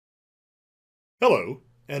Hello,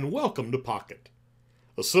 and welcome to Pocket.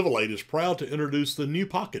 A Civil Aid is proud to introduce the new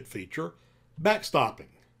Pocket feature, Backstopping.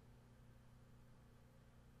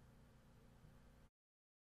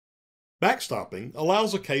 Backstopping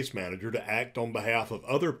allows a case manager to act on behalf of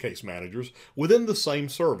other case managers within the same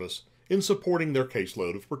service in supporting their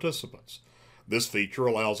caseload of participants. This feature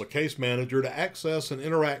allows a case manager to access and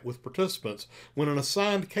interact with participants when an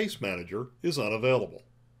assigned case manager is unavailable.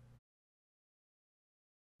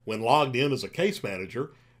 When logged in as a case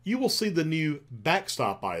manager, you will see the new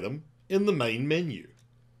Backstop item in the main menu.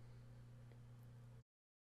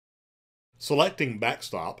 Selecting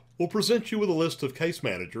Backstop will present you with a list of case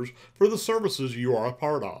managers for the services you are a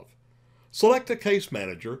part of. Select a case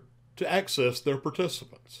manager to access their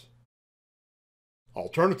participants.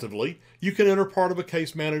 Alternatively, you can enter part of a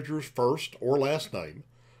case manager's first or last name.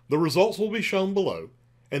 The results will be shown below,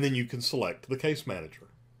 and then you can select the case manager.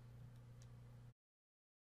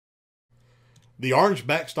 The orange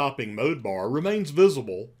backstopping mode bar remains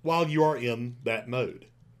visible while you are in that mode.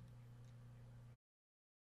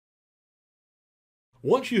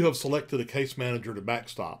 Once you have selected a case manager to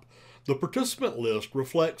backstop, the participant list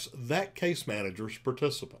reflects that case manager's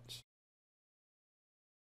participants.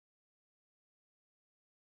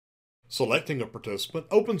 Selecting a participant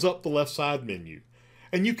opens up the left side menu,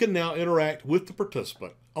 and you can now interact with the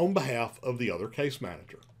participant on behalf of the other case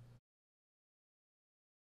manager.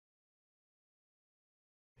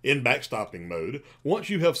 In backstopping mode, once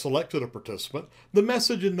you have selected a participant, the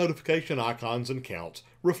message and notification icons and counts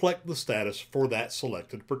reflect the status for that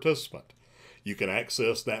selected participant. You can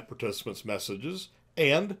access that participant's messages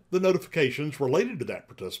and the notifications related to that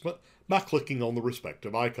participant by clicking on the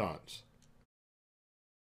respective icons.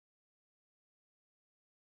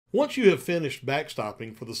 Once you have finished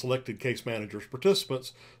backstopping for the selected case manager's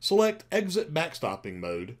participants, select Exit Backstopping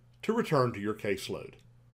Mode to return to your caseload.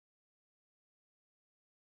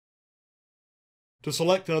 To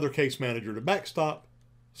select another case manager to backstop,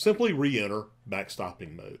 simply re-enter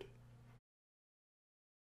backstopping mode.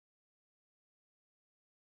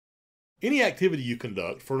 Any activity you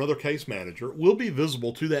conduct for another case manager will be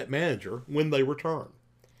visible to that manager when they return.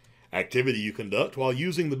 Activity you conduct while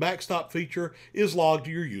using the backstop feature is logged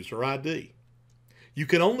to your user ID. You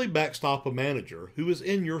can only backstop a manager who is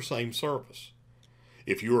in your same service.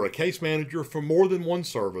 If you are a case manager for more than one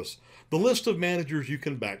service, the list of managers you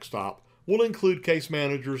can backstop will include case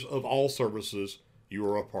managers of all services you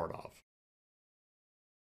are a part of.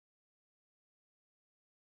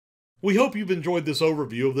 We hope you've enjoyed this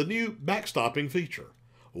overview of the new backstopping feature.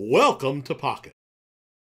 Welcome to Pocket.